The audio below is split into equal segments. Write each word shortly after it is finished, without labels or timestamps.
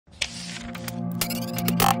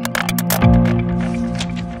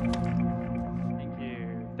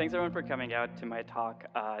thanks everyone for coming out to my talk.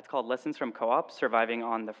 It's called Lessons from Co-op, Surviving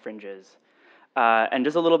on the Fringes. And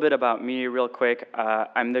just a little bit about me real quick.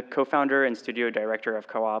 I'm the co-founder and studio director of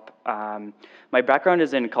Co-op. My background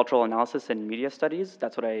is in cultural analysis and media studies.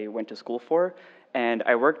 That's what I went to school for. And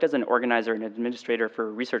I worked as an organizer and administrator for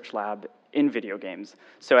a research lab in video games.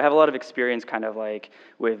 So I have a lot of experience kind of like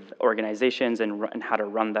with organizations and how to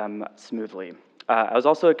run them smoothly. I was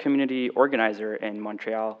also a community organizer in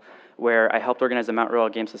Montreal, where I helped organize the Mount Royal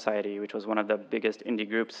Game Society, which was one of the biggest indie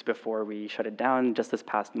groups before we shut it down just this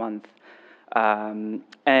past month.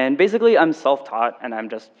 And basically, I'm self-taught, and I'm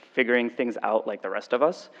just figuring things out like the rest of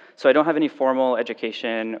us. So I don't have any formal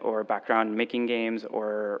education or background in making games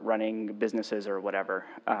or running businesses or whatever.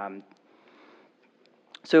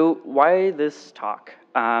 So why this talk?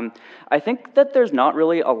 I think that there's not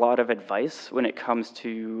really a lot of advice when it comes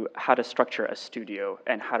to how to structure a studio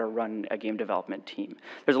and how to run a game development team.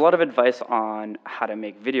 There's a lot of advice on how to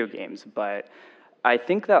make video games, but I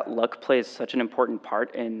think that luck plays such an important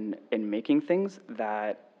part in making things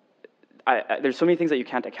that there's so many things that you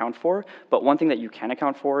can't account for, but one thing that you can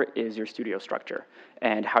account for is your studio structure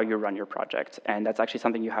and how you run your project. And that's actually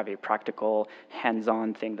something you have a practical,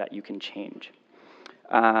 hands-on thing that you can change.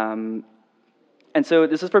 And so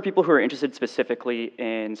this is for people who are interested specifically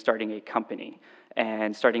in starting a company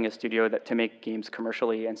and starting a studio to make games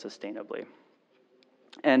commercially and sustainably.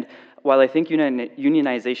 And while I think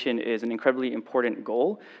unionization is an incredibly important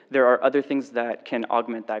goal, there are other things that can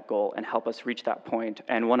augment that goal and help us reach that point.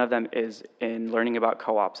 And one of them is in learning about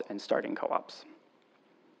co-ops and starting co-ops.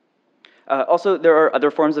 Also, there are other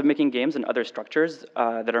forms of making games and other structures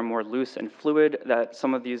that are more loose and fluid that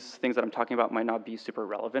some of these things that I'm talking about might not be super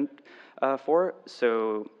relevant for,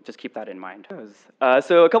 so just keep that in mind.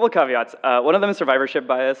 So a couple of caveats. One of them is survivorship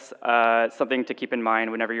bias. Something to keep in mind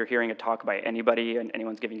whenever you're hearing a talk by anybody and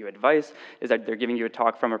anyone's giving you advice is that they're giving you a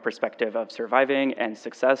talk from a perspective of surviving and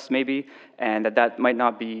success maybe, and that might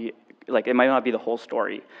not be, like it might not be the whole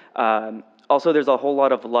story. Also, there's a whole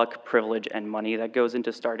lot of luck, privilege, and money that goes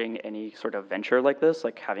into starting any sort of venture like this,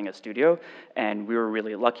 like having a studio. And we were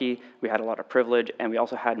really lucky. We had a lot of privilege, and we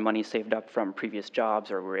also had money saved up from previous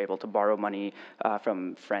jobs, or we were able to borrow money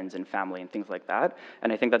from friends and family and things like that.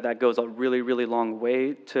 And I think that goes a really, really long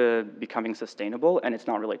way to becoming sustainable, and it's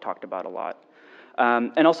not really talked about a lot.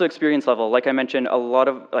 And also experience level. Like I mentioned, a lot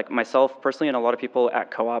of, like myself personally and a lot of people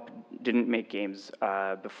at Co-op didn't make games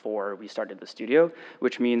before we started the studio,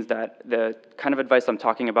 which means that the kind of advice I'm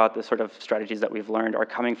talking about, the sort of strategies that we've learned are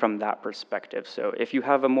coming from that perspective. So if you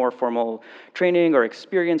have a more formal training or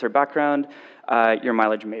experience or background, your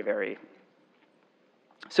mileage may vary.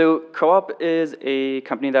 So Co-op is a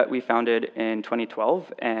company that we founded in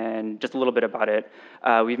 2012, and just a little bit about it.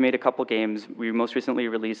 We've made a couple games. We most recently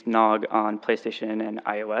released Nog on PlayStation and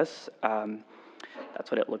iOS. That's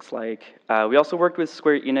what it looks like. We also worked with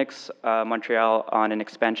Square Enix Montreal on an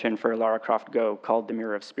expansion for Lara Croft Go called The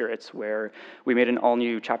Mirror of Spirits, where we made an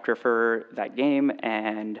all-new chapter for that game,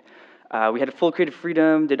 and we had full creative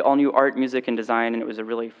freedom, did all new art, music, and design, and it was a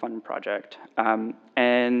really fun project.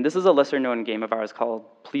 And this is a lesser-known game of ours called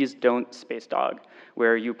Please Don't Space Dog,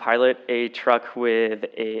 where you pilot a truck with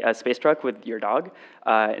a space truck with your dog,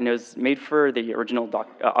 and it was made for the original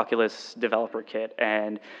Oculus developer kit.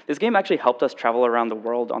 And this game actually helped us travel around the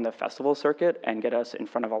world on the festival circuit and get us in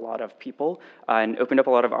front of a lot of people, and opened up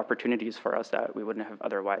a lot of opportunities for us that we wouldn't have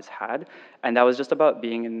otherwise had. And that was just about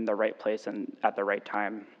being in the right place and at the right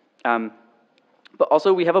time. But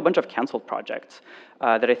also, we have a bunch of canceled projects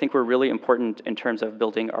that I think were really important in terms of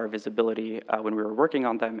building our visibility when we were working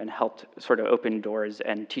on them, and helped sort of open doors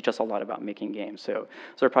and teach us a lot about making games. So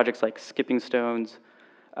are projects like Skipping Stones,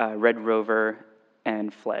 Red Rover,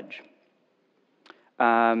 and Fledge.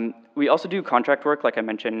 We also do contract work, like I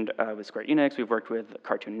mentioned, with Square Enix. We've worked with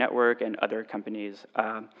Cartoon Network and other companies.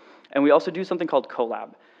 And we also do something called Collab,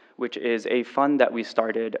 which is a fund that we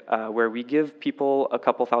started where we give people a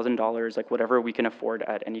couple $1,000s, like whatever we can afford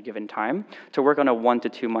at any given time, to work on a 1 to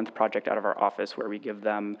 2 month project out of our office, where we give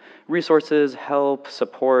them resources, help,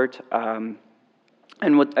 support. And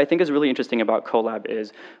what I think is really interesting about Collab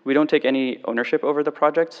is we don't take any ownership over the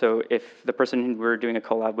project. So if the person we're doing a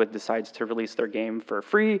collab with decides to release their game for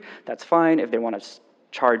free, that's fine. If they want to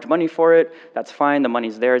charge money for it, that's fine. The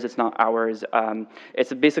money's theirs, it's not ours.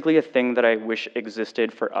 It's basically a thing that I wish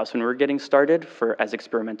existed for us when we were getting started as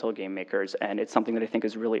experimental game makers, and it's something that I think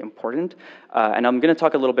is really important. And I'm gonna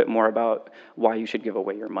talk a little bit more about why you should give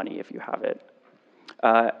away your money if you have it.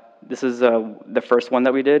 This is the first one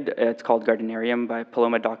that we did. It's called Gardenarium by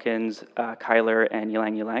Paloma Dawkins, Kyler, and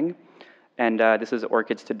Yilang Yilang. And this is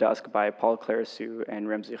Orchids to Dusk by Paul Claresu and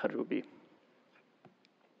Ramzi Kharoubi.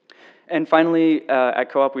 And finally, at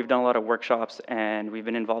Co-op, we've done a lot of workshops, and we've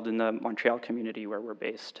been involved in the Montreal community where we're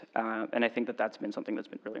based. And I think that that's been something that's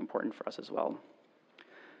been really important for us as well.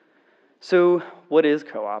 So what is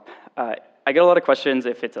Co-op? I get a lot of questions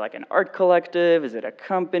if it's like an art collective, is it a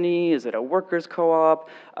company, is it a workers' co-op?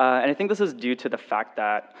 And I think this is due to the fact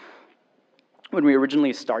that when we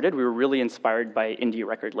originally started, we were really inspired by indie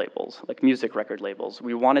record labels, like music record labels.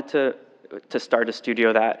 We wanted to start a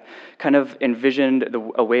studio that kind of envisioned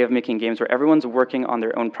a way of making games where everyone's working on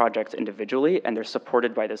their own projects individually, and they're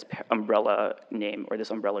supported by this umbrella name or this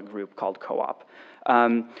umbrella group called Co-op.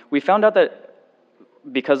 We found out that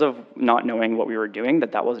because of not knowing what we were doing,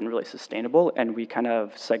 that wasn't really sustainable, and we kind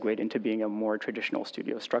of segued into being a more traditional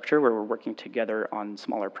studio structure where we're working together on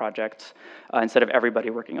smaller projects instead of everybody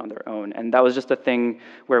working on their own. And that was just a thing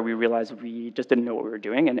where we realized we just didn't know what we were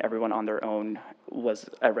doing, and everyone on their own was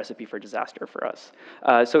a recipe for disaster for us.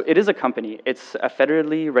 So it is a company. It's a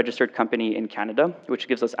federally registered company in Canada, which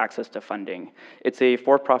gives us access to funding. It's a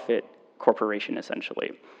for-profit corporation,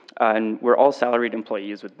 essentially. And we're all salaried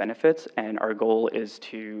employees with benefits, and our goal is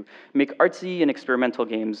to make artsy and experimental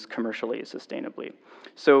games commercially sustainably.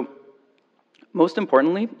 So most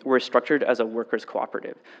importantly, we're structured as a workers'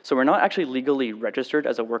 cooperative. So we're not actually legally registered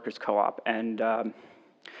as a workers' co-op, and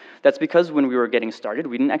that's because when we were getting started,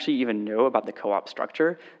 we didn't actually even know about the co-op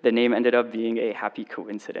structure. The name ended up being a happy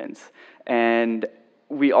coincidence. And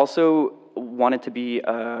we also wanted to be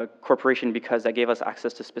a corporation because that gave us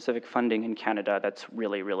access to specific funding in Canada that's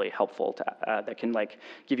really, really helpful, that can like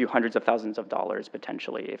give you hundreds of thousands of dollars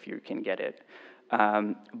potentially if you can get it.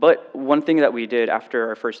 But one thing that we did after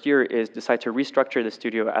our first year is decide to restructure the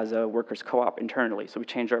studio as a workers' co-op internally. So we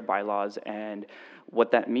changed our bylaws, and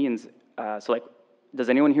what that means, so like, does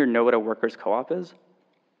anyone here know what a workers' co-op is?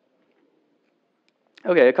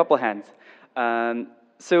 Okay, a couple hands.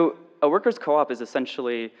 So a workers' co-op is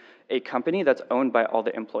essentially a company that's owned by all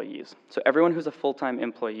the employees. So everyone who's a full-time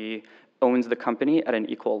employee owns the company at an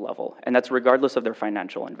equal level, and that's regardless of their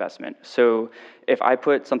financial investment. So if I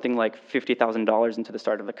put something like $50,000 into the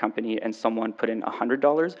start of the company and someone put in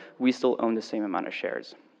 $100, we still own the same amount of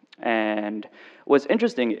shares. And what's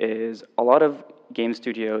interesting is a lot of game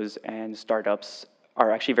studios and startups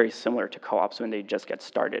are actually very similar to co-ops when they just get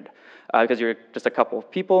started. Because you're just a couple of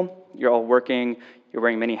people, you're all working, you're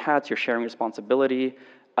wearing many hats, you're sharing responsibility,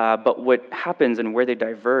 but what happens and where they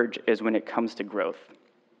diverge is when it comes to growth.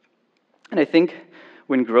 And I think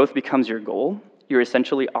when growth becomes your goal, you're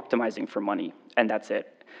essentially optimizing for money, and that's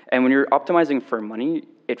it. And when you're optimizing for money,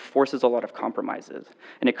 it forces a lot of compromises,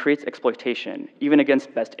 and it creates exploitation, even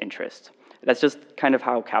against best interests. That's just kind of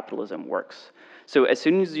how capitalism works. So as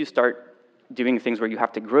soon as you start doing things where you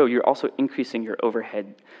have to grow, you're also increasing your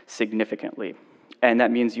overhead significantly. And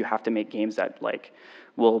that means you have to make games that like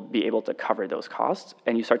will be able to cover those costs,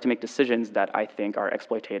 and you start to make decisions that I think are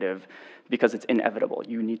exploitative because it's inevitable.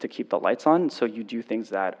 You need to keep the lights on, so you do things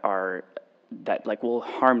that like will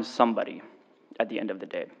harm somebody at the end of the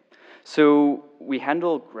day. So we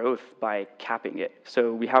handle growth by capping it.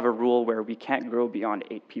 So we have a rule where we can't grow beyond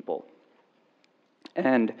 8 people.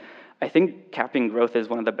 And I think capping growth is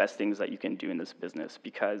one of the best things that you can do in this business,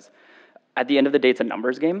 because at the end of the day, it's a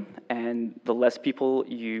numbers game, and the less people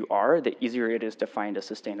you are, the easier it is to find a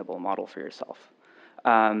sustainable model for yourself.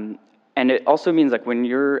 And it also means like when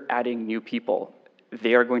you're adding new people,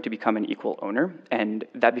 they are going to become an equal owner, and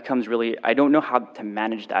that becomes really, I don't know how to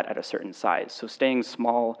manage that at a certain size. So staying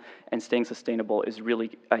small and staying sustainable is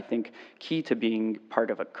really, I think, key to being part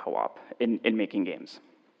of a co-op in making games.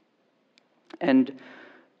 And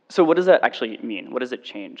so what does that actually mean? What does it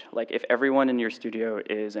change? Like if everyone in your studio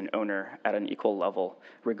is an owner at an equal level,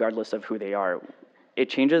 regardless of who they are, it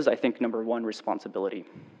changes, I think, number one, responsibility.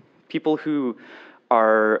 People who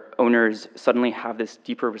are owners suddenly have this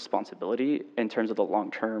deeper responsibility in terms of the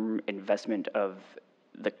long-term investment of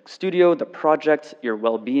the studio, the project, your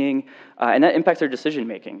well-being, and that impacts their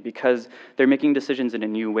decision-making because they're making decisions in a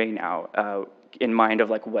new way now, in mind of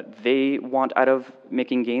like what they want out of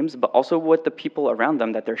making games, but also what the people around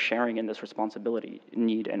them that they're sharing in this responsibility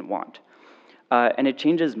need and want. And it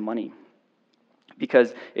changes money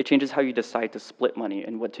because it changes how you decide to split money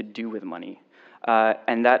and what to do with money.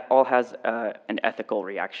 And that all has an ethical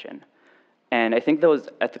reaction. And I think those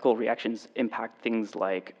ethical reactions impact things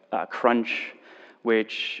like crunch,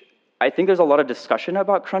 which I think there's a lot of discussion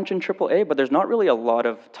about crunch in AAA, but there's not really a lot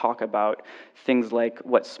of talk about things like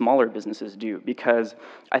what smaller businesses do, because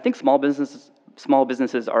I think small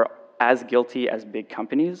businesses are as guilty as big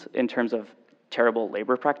companies in terms of terrible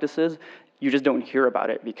labor practices. You just don't hear about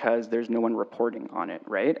it because there's no one reporting on it,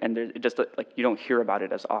 right? And just like you don't hear about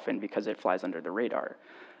it as often because it flies under the radar.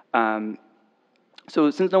 So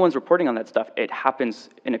since no one's reporting on that stuff, it happens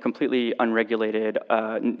in a completely unregulated,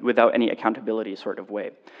 without any accountability sort of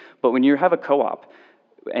way. But when you have a co-op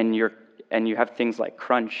and you have things like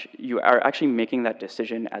crunch, you are actually making that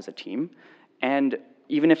decision as a team. And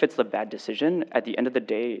even if it's a bad decision, at the end of the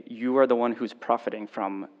day, you are the one who's profiting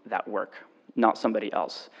from that work, not somebody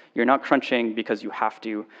else. You're not crunching because you have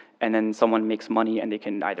to, and then someone makes money and they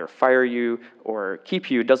can either fire you or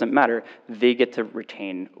keep you, it doesn't matter. They get to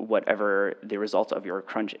retain whatever the result of your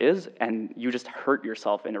crunch is, and you just hurt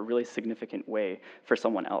yourself in a really significant way for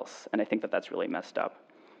someone else. And I think that that's really messed up.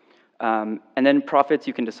 And then profits,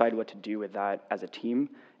 you can decide what to do with that as a team.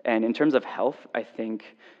 And in terms of health, I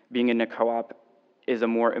think being in a co-op is a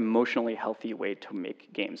more emotionally healthy way to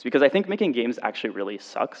make games. Because I think making games actually really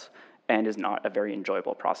sucks and is not a very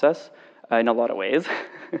enjoyable process in a lot of ways.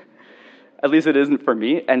 At least it isn't for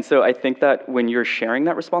me. And so I think that when you're sharing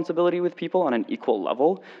that responsibility with people on an equal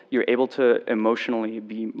level, you're able to emotionally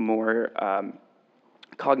be more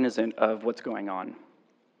cognizant of what's going on.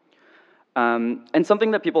 And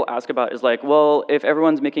something that people ask about is like, well, if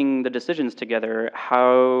everyone's making the decisions together,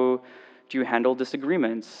 how do you handle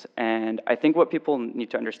disagreements? And I think what people need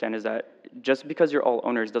to understand is that just because you're all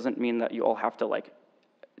owners doesn't mean that you all have to like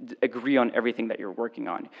agree on everything that you're working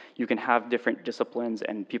on. You can have different disciplines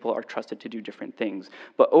and people are trusted to do different things.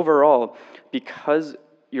 But overall, because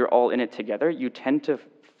you're all in it together, you tend to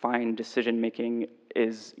find decision-making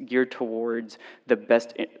is geared towards the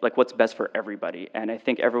best, like what's best for everybody. And I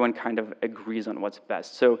think everyone kind of agrees on what's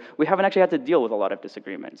best. So we haven't actually had to deal with a lot of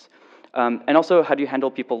disagreements. And also, how do you handle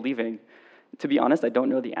people leaving? To be honest, I don't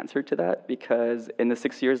know the answer to that because in the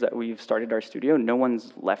 6 years that we've started our studio, no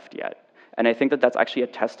one's left yet. And I think that that's actually a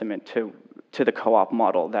testament to the co-op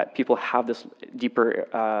model, that people have this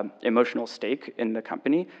deeper emotional stake in the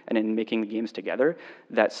company and in making the games together,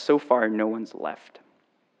 that so far no one's left.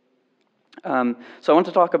 So I want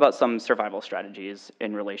to talk about some survival strategies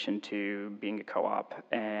in relation to being a co-op.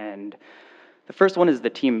 And the first one is the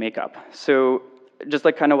team makeup. So just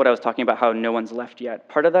like kind of what I was talking about, how no one's left yet,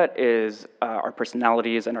 part of that is our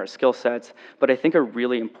personalities and our skill sets, but I think a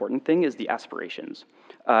really important thing is the aspirations.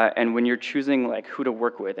 And when you're choosing like who to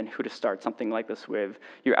work with and who to start something like this with,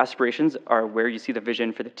 your aspirations are where you see the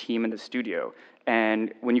vision for the team and the studio.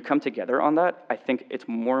 And when you come together on that, I think it's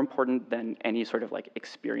more important than any sort of like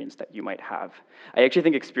experience that you might have. I actually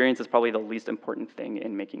think experience is probably the least important thing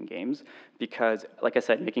in making games because, like I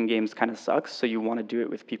said, making games kind of sucks, so you want to do it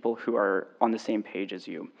with people who are on the same page as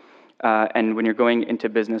you. And when you're going into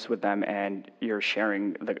business with them and you're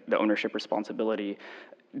sharing the ownership responsibility,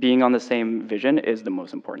 being on the same vision is the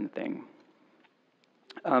most important thing.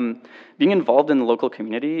 Being involved in the local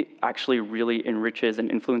community actually really enriches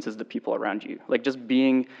and influences the people around you. Like just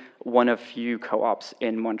being one of few co-ops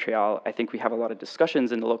in Montreal, I think we have a lot of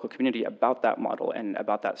discussions in the local community about that model and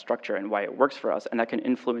about that structure and why it works for us, and that can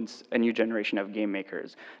influence a new generation of game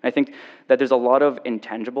makers. And I think that there's a lot of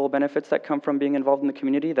intangible benefits that come from being involved in the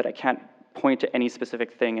community that I can't point to any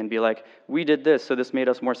specific thing and be like, we did this, so this made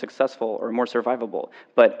us more successful or more survivable.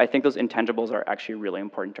 But I think those intangibles are actually really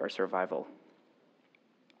important to our survival.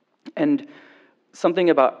 And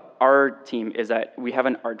something about our team is that we have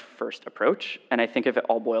an art-first approach, and I think if it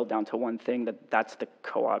all boiled down to one thing, that's the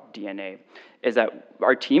co-op DNA, is that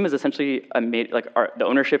our team is essentially the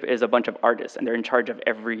ownership is a bunch of artists, and they're in charge of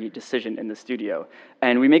every decision in the studio.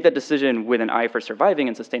 And we make that decision with an eye for surviving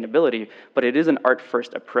and sustainability, but it is an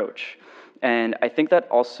art-first approach. And I think that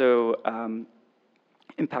also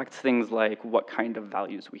impacts things like what kind of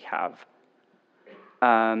values we have.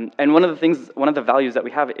 And one of the values that we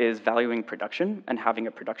have is valuing production and having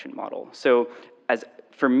a production model. So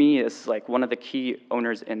for me, as like one of the key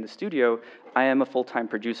owners in the studio, I am a full-time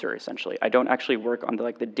producer, essentially. I don't actually work on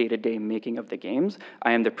the day-to-day making of the games.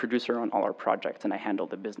 I am the producer on all our projects, and I handle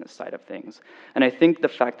the business side of things. And I think the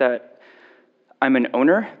fact that I'm an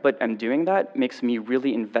owner, but I'm doing that makes me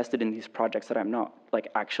really invested in these projects that I'm not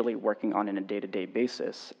actually working on a day-to-day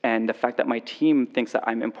basis. And the fact that my team thinks that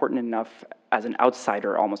I'm important enough as an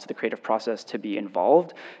outsider almost to the creative process to be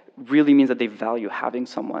involved really means that they value having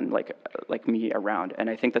someone like me around. And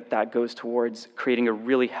I think that goes towards creating a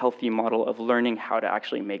really healthy model of learning how to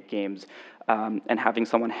actually make games and having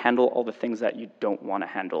someone handle all the things that you don't want to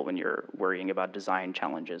handle when you're worrying about design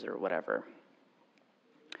challenges or whatever.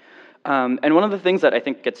 And one of the things that I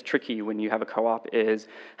think gets tricky when you have a co-op is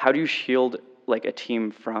how do you shield like a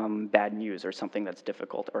team from bad news or something that's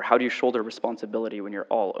difficult? Or how do you shoulder responsibility when you're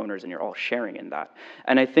all owners and you're all sharing in that?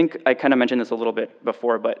 And I think I kind of mentioned this a little bit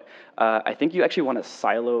before, but I think you actually want to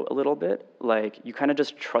silo a little bit. Like, you kind of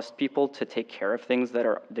just trust people to take care of things that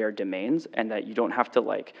are their domains, and that you don't have to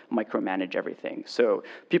like micromanage everything. So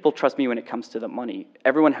people trust me when it comes to the money.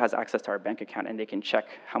 Everyone has access to our bank account, and they can check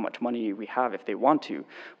how much money we have if they want to,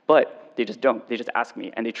 but they just don't. They just ask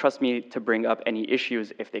me, and they trust me to bring up any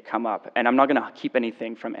issues if they come up. And I'm not gonna keep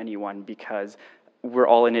anything from anyone, because we're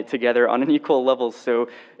all in it together on an equal level. So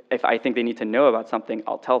if I think they need to know about something,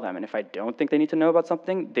 I'll tell them. And if I don't think they need to know about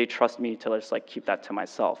something, they trust me to just like keep that to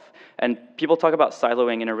myself. And people talk about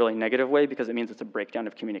siloing in a really negative way because it means it's a breakdown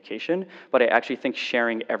of communication. But I actually think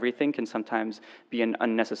sharing everything can sometimes be an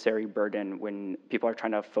unnecessary burden when people are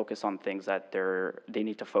trying to focus on things that they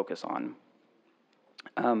need to focus on.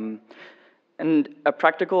 And a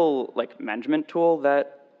practical like management tool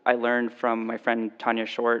that I learned from my friend Tanya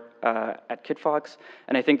Short at KidFox,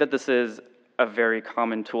 and I think that this is a very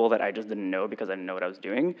common tool that I just didn't know because I didn't know what I was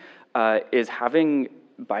doing, is having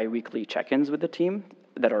bi-weekly check-ins with the team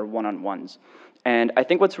that are one-on-ones. And I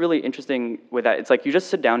think what's really interesting with that, it's like you just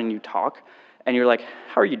sit down and you talk, and you're like,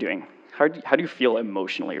 how are you doing? How do you feel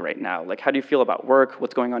emotionally right now? Like, how do you feel about work?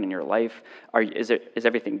 What's going on in your life? Is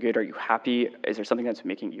everything good? Are you happy? Is there something that's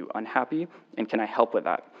making you unhappy? And can I help with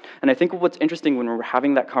that? And I think what's interesting when we're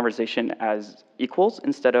having that conversation as equals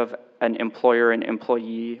instead of an employer and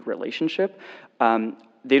employee relationship,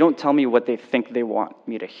 they don't tell me what they think they want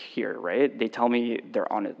me to hear, right? They tell me the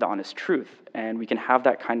honest truth, and we can have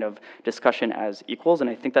that kind of discussion as equals, and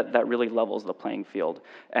I think that really levels the playing field.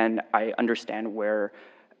 And I understand where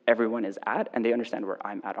everyone is at, and they understand where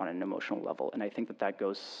I'm at on an emotional level, and I think that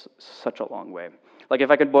goes such a long way. Like, if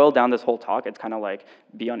I could boil down this whole talk, it's kind of like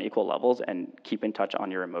be on equal levels and keep in touch on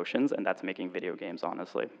your emotions, and that's making video games,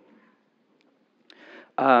 honestly.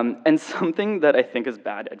 And something that I think is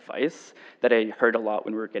bad advice that I heard a lot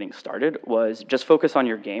when we were getting started was just focus on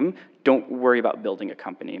your game. Don't worry about building a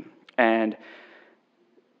company. And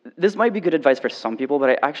this might be good advice for some people, but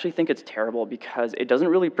I actually think it's terrible because it doesn't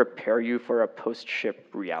really prepare you for a post-ship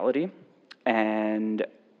reality. And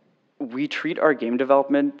we treat our game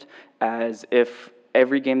development as if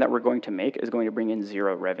every game that we're going to make is going to bring in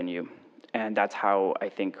zero revenue. And that's how I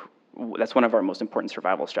think, that's one of our most important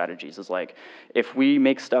survival strategies, is like, if we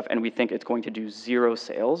make stuff and we think it's going to do zero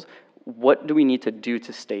sales, what do we need to do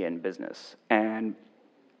to stay in business? And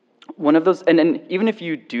one of those, and even if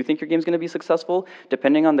you do think your game's going to be successful,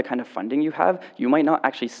 depending on the kind of funding you have, you might not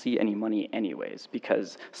actually see any money anyways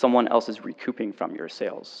because someone else is recouping from your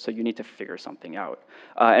sales. So you need to figure something out.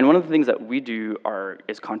 And one of the things that we do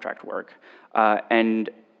is contract work. And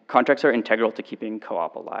contracts are integral to keeping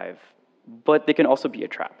co-op alive, but they can also be a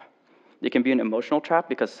trap. It can be an emotional trap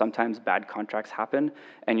because sometimes bad contracts happen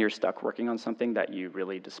and you're stuck working on something that you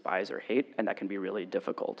really despise or hate, and that can be really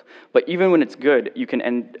difficult. But even when it's good, you can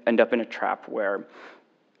end up in a trap where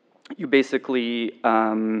you basically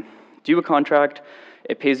do a contract,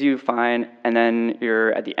 it pays you fine, and then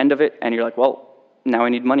you're at the end of it and you're like, well, now I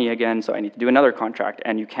need money again, so I need to do another contract,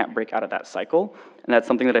 and you can't break out of that cycle. And that's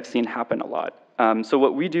something that I've seen happen a lot. So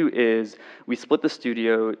what we do is we split the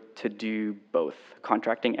studio to do both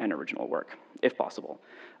contracting and original work, if possible.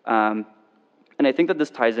 And I think that this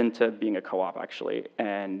ties into being a co-op, actually,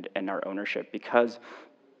 and our ownership, because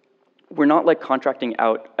we're not like contracting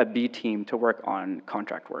out a B team to work on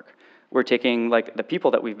contract work. We're taking like the people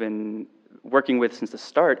that we've been working with since the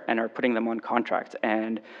start and are putting them on contracts.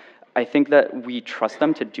 And I think that we trust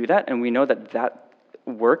them to do that, and we know that that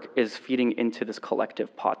work is feeding into this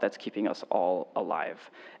collective pot that's keeping us all alive.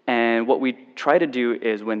 And what we try to do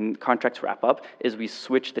is, when contracts wrap up, is we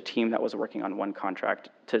switch the team that was working on one contract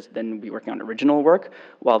to then be working on original work,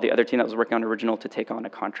 while the other team that was working on original to take on a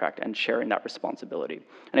contract and sharing that responsibility.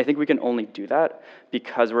 And I think we can only do that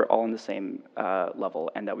because we're all on the same level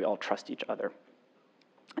and that we all trust each other.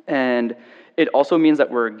 And it also means that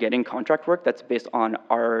we're getting contract work that's based on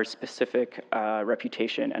our specific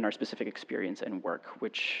reputation and our specific experience in work,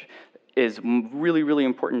 which is really, really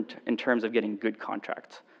important in terms of getting good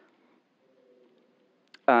contracts.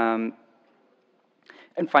 And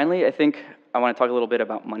finally, I think I want to talk a little bit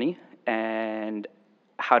about money and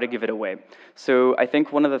how to give it away. So I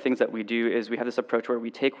think one of the things that we do is we have this approach where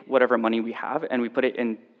we take whatever money we have and we put it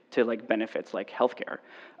into like benefits like healthcare.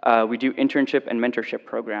 We do internship and mentorship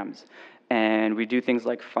programs, and we do things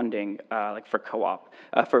like funding, like for co-op,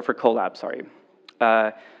 for collab, sorry.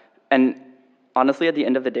 And honestly, at the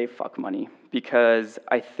end of the day, fuck money, because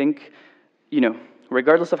I think,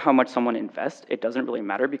 regardless of how much someone invests, it doesn't really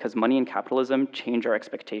matter, because money and capitalism change our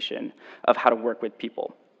expectation of how to work with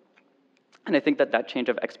people. And I think that that change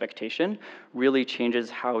of expectation really changes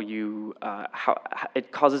how you,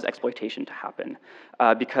 it causes exploitation to happen,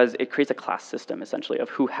 because it creates a class system, essentially, of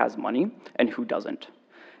who has money and who doesn't.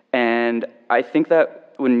 And I think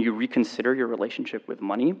that when you reconsider your relationship with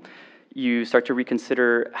money, you start to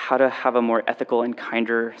reconsider how to have a more ethical and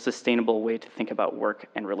kinder, sustainable way to think about work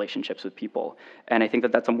and relationships with people. And I think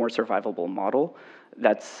that that's a more survivable model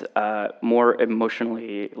that's more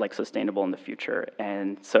emotionally sustainable in the future.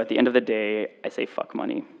 And so at the end of the day, I say fuck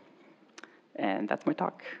money. And that's my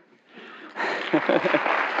talk.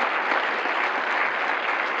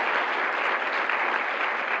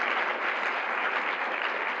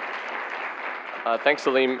 Thanks,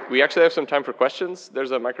 Saleem. We actually have some time for questions.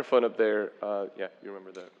 There's a microphone up there. Yeah, you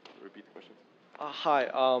remember the repeat the question. Hi.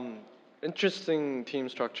 Interesting team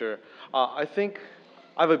structure. I think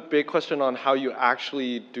I have a big question on how you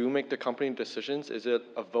actually do make the company decisions. Is it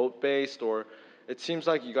a vote-based, or it seems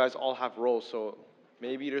like you guys all have roles, so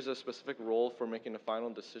maybe there's a specific role for making the final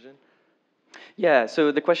decision? Yeah,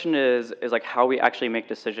 so the question is like how we actually make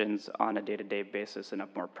decisions on a day-to-day basis in a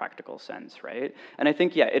more practical sense, right? And I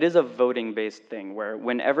think, yeah, it is a voting-based thing where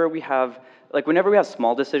whenever we have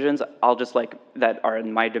small decisions, I'll just that are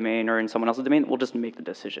in my domain or in someone else's domain, we'll just make the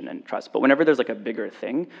decision and trust. But whenever there's a bigger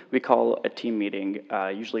thing, we call a team meeting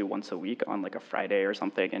usually once a week on a Friday or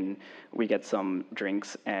something, and we get some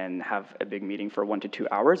drinks and have a big meeting for 1 to 2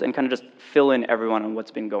 hours and kind of just fill in everyone on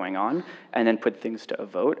what's been going on and then put things to a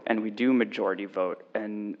vote, and we do majority vote.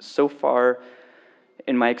 And so far,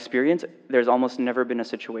 in my experience, there's almost never been a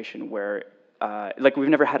situation where we've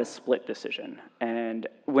never had a split decision. And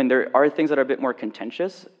when there are things that are a bit more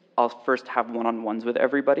contentious, I'll first have one-on-ones with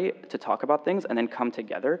everybody to talk about things and then come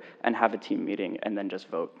together and have a team meeting and then just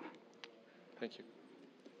vote. Thank you.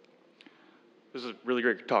 This is a really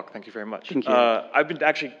great talk. Thank you very much. Thank you. I've been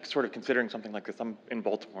actually sort of considering something like this. I'm in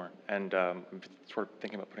Baltimore, and I'm sort of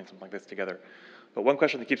thinking about putting something like this together. But one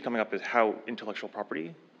question that keeps coming up is how intellectual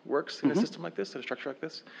property works in a system like this, in a structure like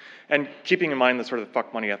this. And keeping in mind the sort of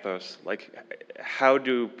fuck money ethos, how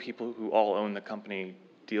do people who all own the company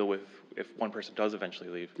deal with, if one person does eventually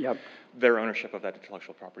leave, their ownership of that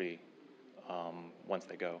intellectual property once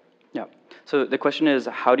they go? Yeah. So the question is,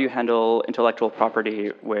 how do you handle intellectual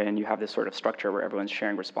property when you have this sort of structure where everyone's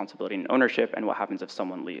sharing responsibility and ownership, and what happens if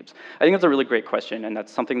someone leaves? I think that's a really great question, and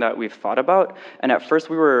that's something that we've thought about. And at first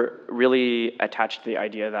we were really attached to the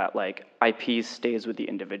idea that IP stays with the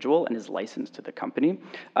individual and is licensed to the company.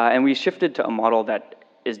 And we shifted to a model that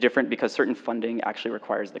is different because certain funding actually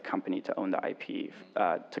requires the company to own the IP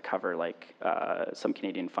to cover some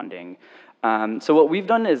Canadian funding. So what we've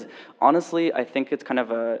done is, honestly, I think it's kind of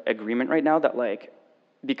an agreement right now that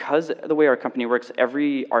because the way our company works,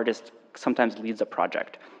 every artist sometimes leads a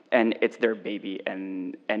project and it's their baby,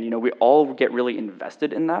 and we all get really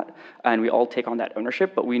invested in that and we all take on that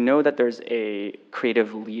ownership, but we know that there's a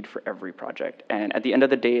creative lead for every project, and at the end of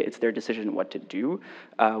the day it's their decision what to do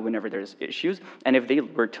whenever there's issues. And if they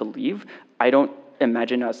were to leave, I don't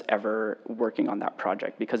imagine us ever working on that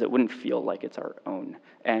project because it wouldn't feel like it's our own,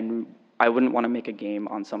 and I wouldn't want to make a game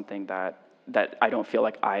on something that I don't feel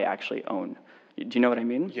like I actually own. Do you know what I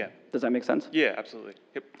mean? Yeah. Does that make sense? Yeah, absolutely.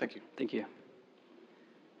 Yep, thank you. Thank you.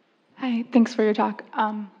 Hi, thanks for your talk.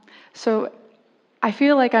 So I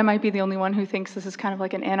feel like I might be the only one who thinks this is kind of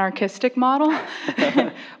like an anarchistic model,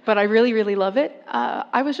 but I really, really love it.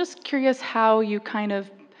 I was just curious how you kind of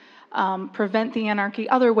prevent the anarchy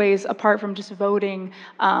other ways apart from just voting,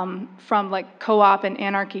 from co-op and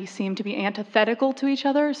anarchy seem to be antithetical to each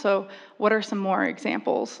other. So what are some more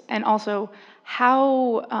examples? And also,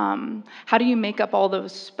 how do you make up all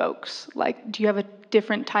those spokes? Do you have a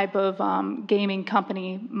different type of gaming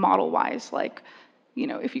company model-wise?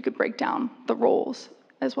 If you could break down the roles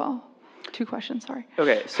as well. 2 questions, sorry.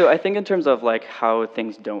 Okay, so I think in terms of how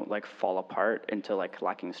things don't fall apart into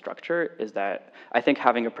lacking structure, is that I think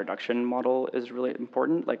having a production model is really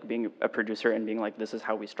important, being a producer and being this is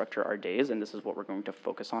how we structure our days and this is what we're going to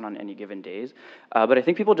focus on any given days. But I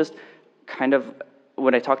think people just kind of,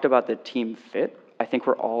 when I talked about the team fit, I think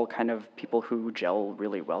we're all kind of people who gel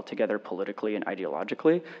really well together politically and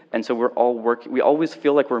ideologically, and so we're all we always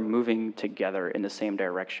feel like we're moving together in the same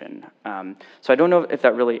direction. So I don't know if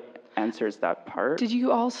that really answers that part. Did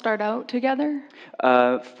you all start out together?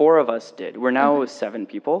 4 of us did. We're now 7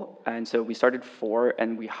 people, and so we started 4,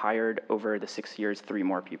 and we hired over the 6 years 3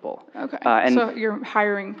 more people. Okay, and so your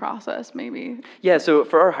hiring process maybe? Yeah, so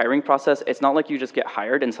for our hiring process, it's not like you just get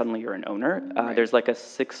hired and suddenly you're an owner. Right. There's a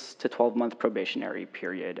 6 to 12 month probationary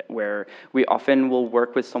period where we often will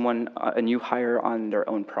work with someone, a new hire, on their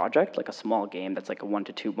own project, a small game that's 1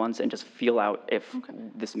 to 2 months, and just feel out if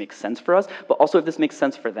this makes sense for us, but also if this makes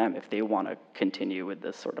sense for them, if they want to continue with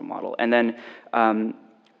this sort of model. And then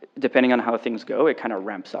depending on how things go, it kind of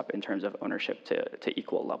ramps up in terms of ownership to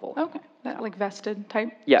equal level. Okay, that like vested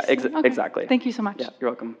type? Yeah, system? Okay. exactly. Thank you so much. Yeah, you're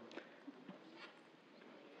welcome.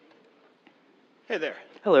 Hey there.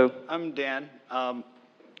 Hello. I'm Dan.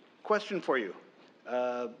 Question for you.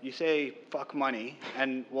 You say fuck money,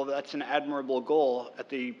 and well, that's an admirable goal.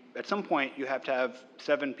 At some point, you have to have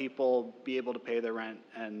 7 people be able to pay their rent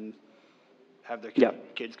and have their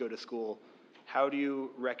kids go to school. How do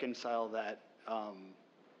you reconcile that? How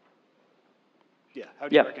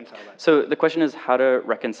do you reconcile that? So the question is how to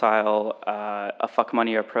reconcile a fuck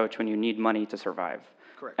money approach when you need money to survive.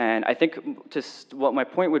 Correct. And I think what my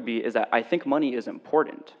point would be is that I think money is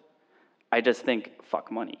important. I just think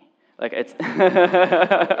fuck money. Like it's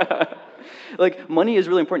like money is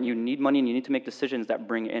really important. You need money and you need to make decisions that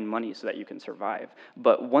bring in money so that you can survive.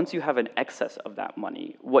 But once you have an excess of that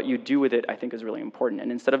money, what you do with it I think is really important.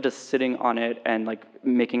 And instead of just sitting on it and like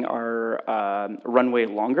making our runway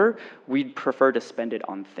longer, we'd prefer to spend it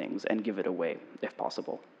on things and give it away if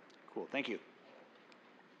possible. Cool, thank you.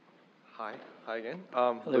 Hi again.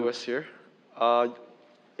 Louis here.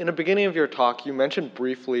 In the beginning of your talk, you mentioned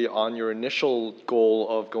briefly on your initial goal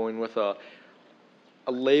of going with a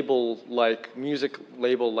label-like, music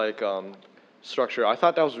label-like structure. I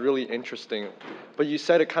thought that was really interesting, but you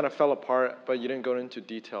said it kind of fell apart, but you didn't go into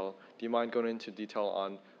detail. Do you mind going into detail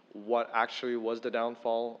on what actually was the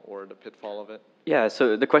downfall or the pitfall of it? Yeah,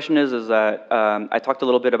 so the question is that I talked a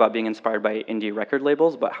little bit about being inspired by indie record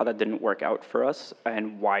labels, but how that didn't work out for us,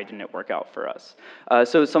 and why didn't it work out for us.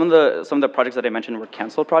 So some of the projects that I mentioned were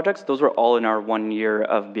canceled projects. Those were all in our 1 year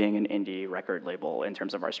of being an indie record label in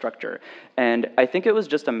terms of our structure. And I think it was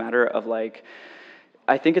just a matter of like,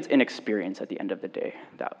 I think it's inexperience at the end of the day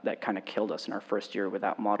that kind of killed us in our first year with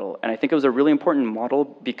that model. And I think it was a really important model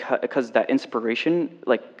because that inspiration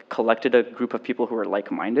like collected a group of people who were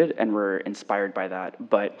like-minded and were inspired by that.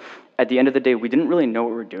 But at the end of the day, we didn't really know what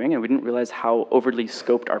we were doing, and we didn't realize how overly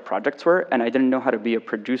scoped our projects were. And I didn't know how to be a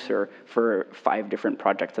producer for 5 different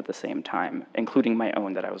projects at the same time, including my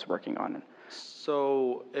own that I was working on.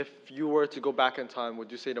 So if you were to go back in time,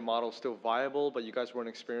 would you say the model is still viable, but you guys weren't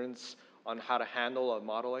experienced on how to handle a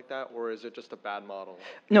model like that, or is it just a bad model?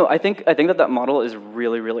 No, I think that model is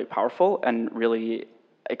really, really powerful and really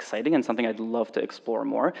exciting and something I'd love to explore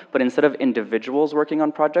more. But instead of individuals working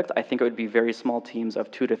on projects, I think it would be very small teams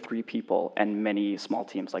of 2 to 3 people and many small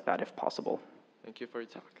teams like that if possible. Thank you for your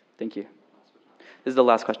talk. Thank you. This is the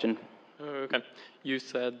last question. Okay. You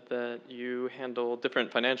said that you handle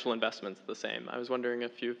different financial investments the same. I was wondering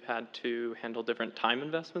if you've had to handle different time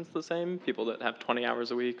investments the same, people that have 20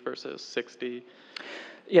 hours a week versus 60.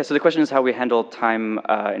 Yeah, so the question is how we handle time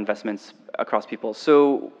investments across people.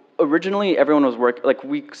 So originally everyone was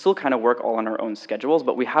we still kind of work all on our own schedules,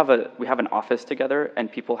 but we have an office together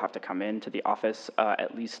and people have to come into the office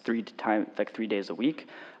at least 3 days a week.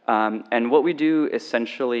 And what we do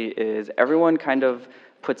essentially is everyone kind of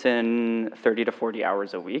puts in 30 to 40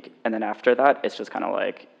 hours a week, and then after that, it's just kind of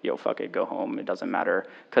like, yo, fuck it, go home, it doesn't matter.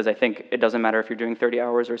 Because I think it doesn't matter if you're doing 30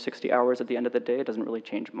 hours or 60 hours at the end of the day, it doesn't really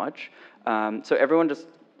change much. So everyone just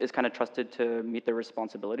is kind of trusted to meet their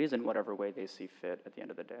responsibilities in whatever way they see fit at the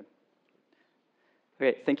end of the day.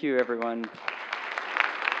 Okay, thank you, everyone.